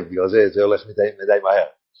מתלהב, בגלל זה הולך מדי מהר.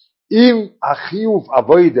 אם החיוב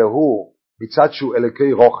עבודה הוא מצד שהוא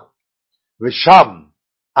אלוקי רוחק, ושם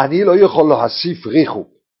אני לא יכול להוסיף ריחוק,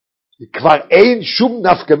 כבר אין שום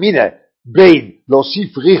נפקא מינה בין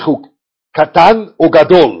להוסיף ריחוק קטן או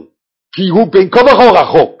גדול, כי הוא בין כה וכה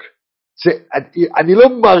רחוק. אני לא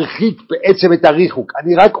מרחיק בעצם את הריחוק,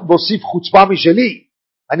 אני רק מוסיף חוצפה משלי,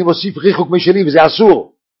 אני מוסיף ריחוק משלי וזה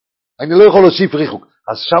אסור, אני לא יכול להוסיף ריחוק.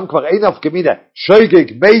 אז שם כבר אין נפקא מינה,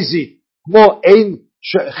 שויגג, מייזי, כמו אין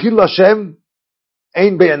חיל השם,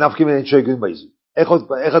 אין בין נפקא מינה שויגג ומייזי.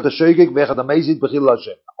 איך אתה שויגג ואיך אתה מייזי בחיל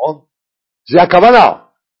השם, נכון? זה הכוונה.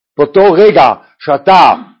 באותו רגע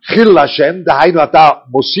שאתה חיל השם, דהיינו אתה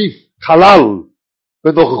מוסיף חלל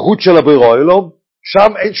בנוכחות של הבריאה אלוהים,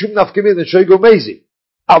 שם אין שום נפקא מינה שויגג ומייזי.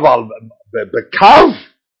 אבל בקו,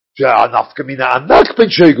 שהנפקא מינה ענק בין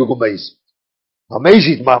שויגג ומייזי.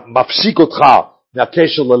 המייזית מפסיק אותך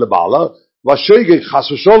מהקשר ללמעלה, והשויגג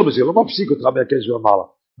חס ושלום, זה לא מפסיק אותך מהקשר ללמעלה.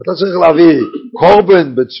 אתה צריך להביא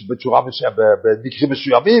קורבן בצורה מסוימת, במקרים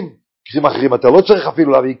מסוימים, מקרים אחרים אתה לא צריך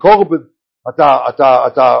אפילו להביא קורבן,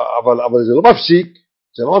 אבל זה לא מפסיק,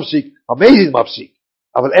 המייזית מפסיק.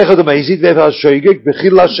 אבל איך אתה מייזית ואיפה השויגג?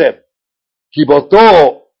 בחיל השם. כי באותו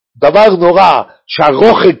דבר נורא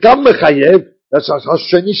שהרוחק גם מחייב,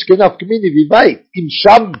 השני סכנף כמיני ובית, אם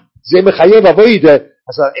שם זה מחייב עבודה,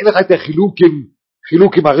 אז אין לך את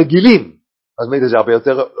החילוקים הרגילים. אז מידע זה הרבה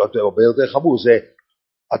יותר חמור, זה,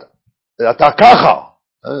 אתה ככה,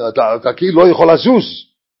 אתה כאילו לא יכול לזוז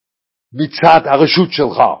מצד הרשות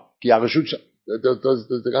שלך, כי הרשות שלך,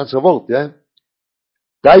 זה גם סבורת,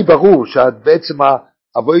 די ברור שבעצם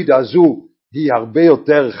העבודה הזו היא הרבה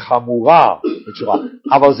יותר חמורה בצורה,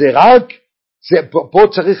 אבל זה רק, פה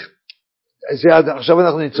צריך, עכשיו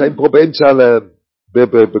אנחנו נמצאים פה באמצע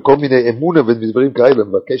בכל מיני אמונה ודברים כאלה, אני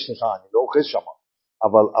מבקש לך, אני לא אוחז שם,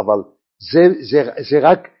 אבל זה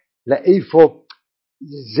רק לאיפה,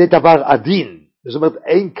 זה דבר עדין, זאת אומרת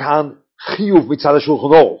אין כאן חיוב מצד השולחן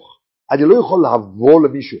אורך, אני לא יכול לבוא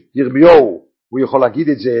למישהו, ירמיהו, הוא יכול להגיד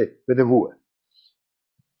את זה בנבואה,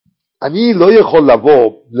 אני לא יכול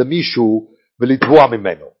לבוא למישהו ולתבוע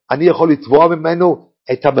ממנו, אני יכול לתבוע ממנו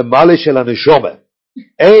את הממלא של הנשומה,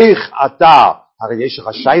 איך אתה, הרי יש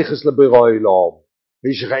לך שייכס לבורא עולם,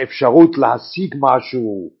 ויש לך אפשרות להשיג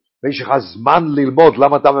משהו, ויש לך זמן ללמוד,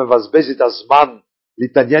 למה אתה מבזבז את הזמן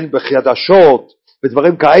להתעניין בחדשות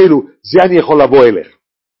ודברים כאלו, זה אני יכול לבוא אליך.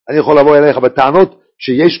 אני יכול לבוא אליך בטענות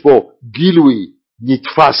שיש פה גילוי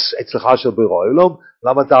נתפס אצלך של בורא עולם,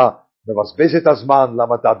 למה אתה מבזבז את הזמן,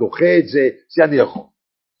 למה אתה דוחה את זה, זה אני יכול.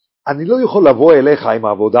 אני לא יכול לבוא אליך עם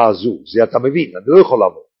העבודה הזו, זה אתה מבין, אני לא יכול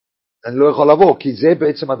לבוא. אני לא יכול לבוא, כי זה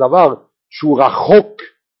בעצם הדבר שהוא רחוק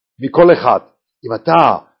מכל אחד. אם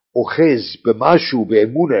אתה אוחז במשהו,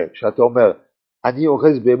 באמונה, שאתה אומר, אני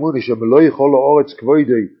אוחז באמונה שלא יכול לאורץ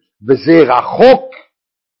כבודי, וזה רחוק,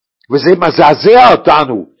 וזה מזעזע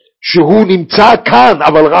אותנו, שהוא נמצא כאן,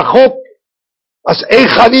 אבל רחוק, אז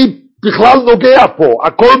איך אני בכלל נוגע פה?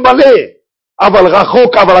 הכל מלא, אבל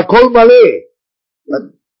רחוק, אבל הכל מלא.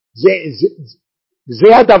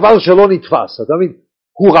 זה הדבר שלא נתפס, אתה מבין?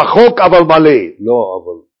 הוא רחוק אבל מלא. לא,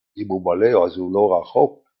 אבל אם הוא מלא אז הוא לא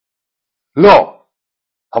רחוק. לא,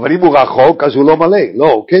 אבל אם הוא רחוק אז הוא לא מלא.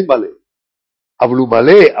 לא, הוא כן מלא. אבל הוא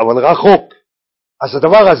מלא, אבל רחוק. אז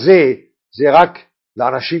הדבר הזה זה רק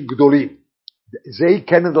לאנשים גדולים. זה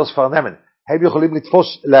כן דוס פרנמן. הם יכולים לתפוס,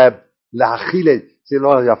 להכיל את זה, לא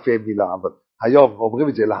יפה מילה, אבל היום אומרים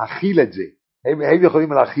את זה, להכיל את זה. הם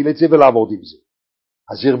יכולים להכיל את זה ולעמוד עם זה.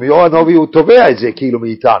 אז ירמיהו הנביא הוא תובע את זה כאילו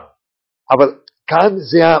מאיתנו. אבל כאן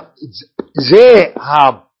זה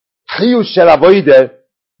החיוס של עבודה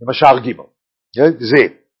עם השער גימל. זה.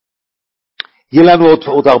 יהיה לנו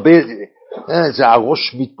עוד הרבה, זה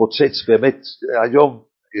הראש מתפוצץ באמת, היום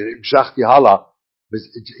המשכתי הלאה,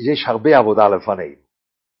 יש הרבה עבודה לפנינו.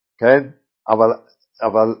 כן?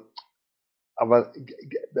 אבל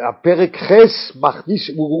הפרק חס מכניס,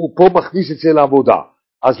 הוא פה מכניס את זה לעבודה.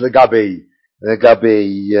 אז לגבי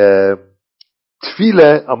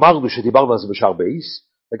תפילה, אמרנו שדיברנו על זה בשער בייס,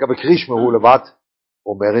 לגבי קרישמה הוא לבד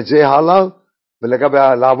אומר את זה הלאה, ולגבי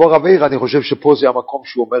לעבור עביר, אני חושב שפה זה המקום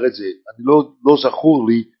שהוא אומר את זה, אני לא זכור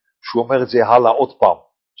לי שהוא אומר את זה הלאה עוד פעם,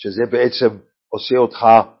 שזה בעצם עושה אותך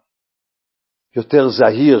יותר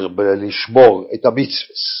זהיר בלשמור את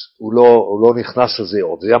המצווס, הוא לא נכנס לזה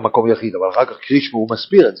עוד, זה המקום יחיד, אבל אחר כך קרישמה הוא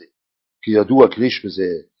מסביר את זה, כי ידוע קרישמה זה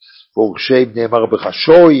בור שם נאמר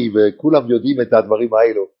בחשוי, וכולם יודעים את הדברים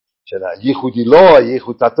האלו, של הייחודי לא,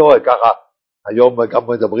 הייחודתו, ככה היום גם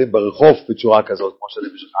מדברים ברחוב בצורה כזאת, כמו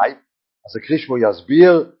שנפש החיים, אז הקרישמו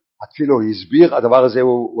יסביר, התפילו הסביר, הדבר הזה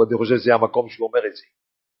אני חושב שזה המקום שהוא אומר את זה,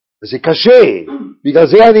 וזה קשה, בגלל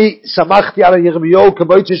זה אני שמחתי על ירמיהו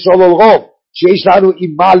כמו ששאול על רוב, שיש לנו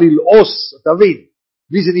עם מה ללעוס, אתה מבין,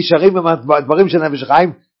 בלי זה נשארים עם הדברים של נפש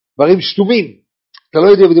החיים, דברים סתומים, אתה לא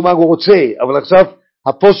יודע מה הוא רוצה, אבל עכשיו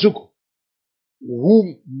הפוסוק הוא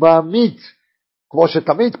מעמיד, כמו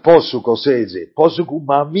שתמיד פוסוק עושה את זה, פוסוק הוא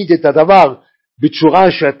מעמיד את הדבר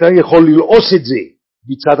בצורה שאתה יכול ללעוס את זה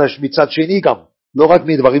מצד שני גם, לא רק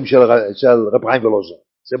מדברים של רב חיים ולוזר,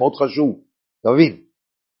 זה מאוד חשוב, אתה מבין?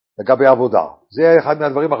 לגבי עבודה, זה אחד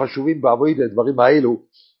מהדברים החשובים בעבודה, הדברים האלו,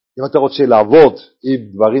 אם אתה רוצה לעבוד עם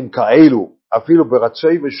דברים כאלו, אפילו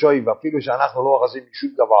ברצוי ושוי, ואפילו שאנחנו לא אוחזים משום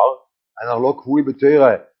דבר, אנחנו לא קבועים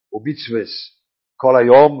בתורה ומצוות כל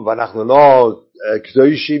היום, ואנחנו לא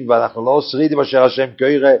קדושים, ואנחנו לא שרידים אשר השם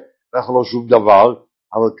קורא, אנחנו לא שום דבר,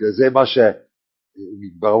 אבל זה מה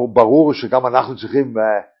שברור שגם אנחנו צריכים,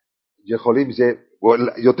 יכולים, זה,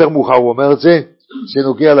 יותר מאוחר הוא אומר את זה, זה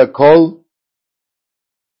נוגע לכל,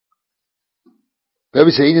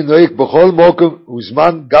 ובסעין נויק בכל מוקם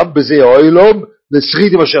וזמן, גם בזה העולם,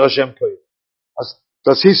 לשרידים אשר השם קורא. אז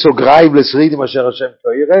תעשי סוגריים לשרידים אשר השם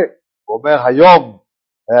קורא, הוא אומר היום,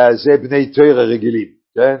 זה בני תורה רגילים,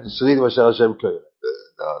 כן? שרידים אשר השם קורא.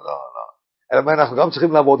 לא. אלא אנחנו גם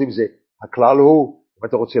צריכים לעבוד עם זה. הכלל הוא, אם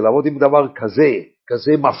אתה רוצה לעבוד עם דבר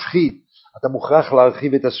כזה מפחיד, אתה מוכרח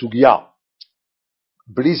להרחיב את הסוגיה.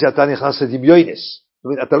 בלי זה אתה נכנס לדמיונס. זאת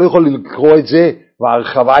אומרת, אתה לא יכול לקרוא את זה,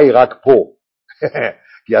 וההרחבה היא רק פה.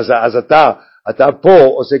 כי אז אתה פה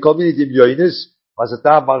עושה כל מיני דמיונס, אז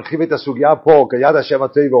אתה מרחיב את הסוגיה פה, כיד השם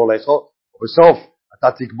הטוב והולך, ובסוף אתה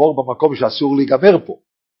תגמור במקום שאסור להיגמר פה.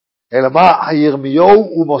 אלא מה, הירמיהו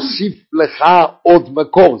הוא מוסיף לך עוד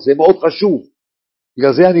מקור, זה מאוד חשוב.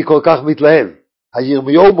 בגלל זה אני כל כך מתלהב.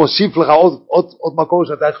 הירמיהו מוסיף לך עוד מקור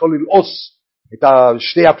שאתה יכול ללעוס את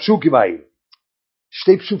שתי הפסוקים האלה.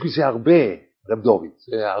 שתי פסוקים זה הרבה, רב דוד,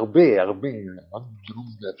 זה הרבה,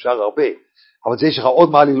 אפשר הרבה. אבל זה יש לך עוד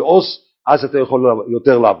מה ללעוס, אז אתה יכול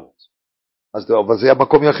יותר לעבוד. אבל זה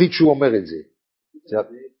המקום היחיד שהוא אומר את זה.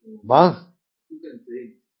 מה?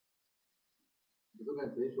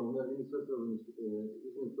 שאומר, אם ספר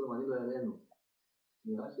אני לא יעלינו,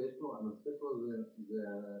 נראה שיש פה, הספר זה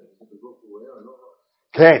שתזור קורא, לא?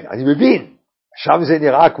 כן, אני מבין. שם זה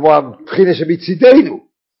נראה כמו הבחינה שמצידנו,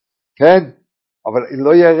 כן? אבל אם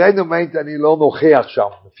לא יראינו, מיינט אני לא נוכח שם,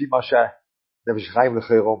 לפי מה שנפש חיים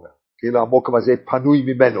לחיר אומר. כאילו המוקם הזה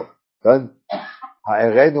פנוי ממנו, כן?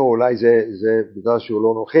 הערנו אולי זה בגלל שהוא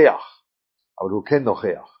לא נוכח, אבל הוא כן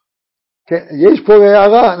נוכח. כן, יש פה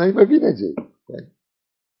הערה, אני מבין את זה, כן?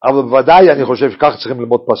 אבל בוודאי אני חושב שכך צריכים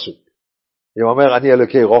ללמוד פסוק. אם אומר אני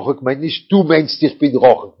אלוקי רוחק, מייניש תו מיינס תכבין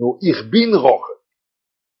רוחק, נו איך בין רוחק.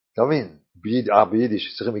 אתה מבין?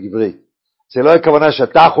 ביידיש צריכים בגברית. זה לא הכוונה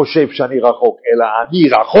שאתה חושב שאני רחוק, אלא אני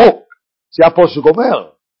רחוק. זה הפסוק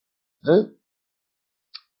אומר.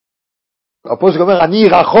 הפסוק אומר אני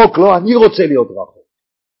רחוק, לא אני רוצה להיות רחוק.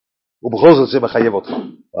 ובכל זאת זה מחייב אותך.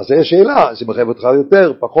 אז זה השאלה, זה מחייב אותך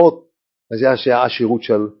יותר, פחות. אז זה השירות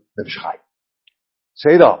של נפש חיים.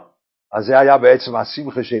 בסדר, אז זה היה בעצם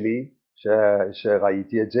השמחה שלי,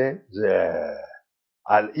 שראיתי את זה,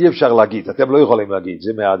 אי אפשר להגיד, אתם לא יכולים להגיד,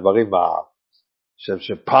 זה מהדברים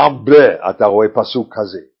שפעם אתה רואה פסוק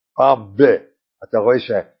כזה, פעם אתה רואה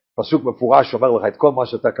שפסוק מפורש אומר לך את כל מה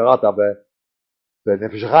שאתה קראת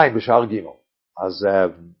בנפש החיים בשער ג', אז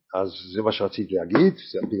זה מה שרציתי להגיד,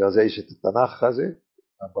 בגלל זה יש את התנ"ך הזה,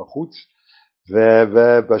 בחוץ,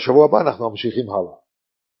 ובשבוע הבא אנחנו ממשיכים הלאה.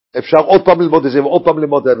 אפשר עוד פעם ללמוד את זה ועוד פעם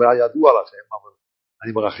ללמוד את זה, וידוע לכם, אבל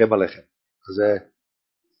אני מרחם עליכם. אז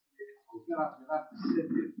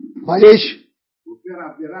מה יש?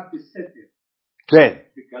 עובר עבירה בסתר. כן.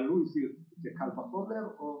 בגלוי זה קל וחומר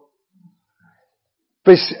או?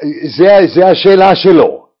 זה השאלה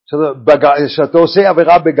שלו. כשאתה עושה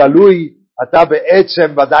עבירה בגלוי, אתה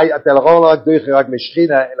בעצם ודאי, אתה לא רק דרך רק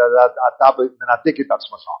לשכינה, אלא אתה מנתק את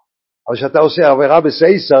עצמך. אבל כשאתה עושה עבירה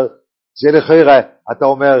בסייסר, זה לכאורה, אתה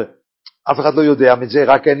אומר, אף אחד לא יודע מזה,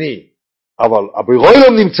 רק אני. אבל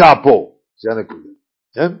הבירוילום נמצא פה. זה הנקודה.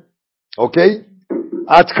 כן? אוקיי?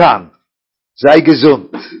 עד כאן. זה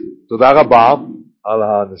גזונט. תודה רבה על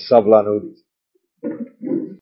הסבלנות.